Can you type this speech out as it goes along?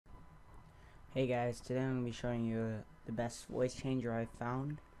Hey guys, today I'm going to be showing you the best voice changer I've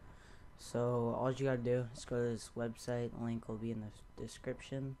found. So all you gotta do is go to this website, the link will be in the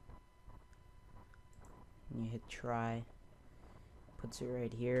description. And you hit try, puts it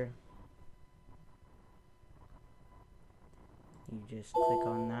right here. You just click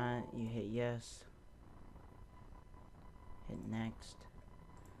on that, you hit yes, hit next,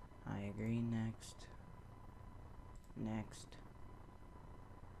 I agree, next, next,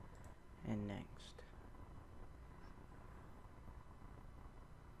 and next.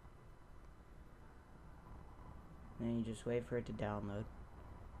 Then you just wait for it to download,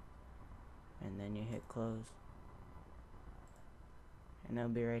 and then you hit close, and it'll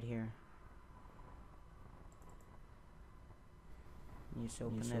be right here. You just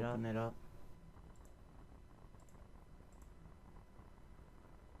open it up.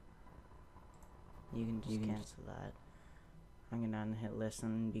 You can just cancel that. I'm gonna hit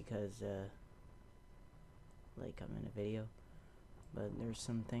listen because like I'm in a video, but there's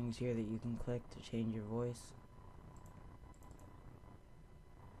some things here that you can click to change your voice.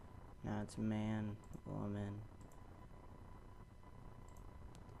 Now it's man, woman,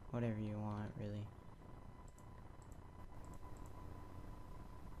 whatever you want, really.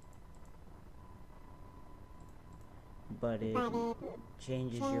 But it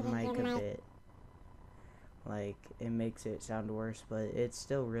changes your mic a bit. Like, it makes it sound worse, but it's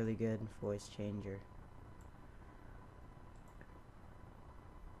still really good voice changer.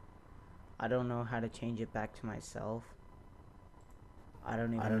 I don't know how to change it back to myself. I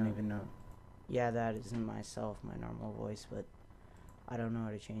don't even know. Yeah, that isn't myself, my normal voice, but I don't know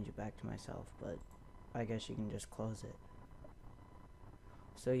how to change it back to myself, but I guess you can just close it.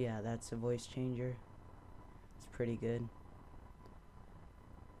 So yeah, that's a voice changer. It's pretty good.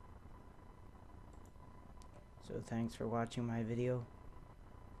 So thanks for watching my video.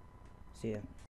 See ya.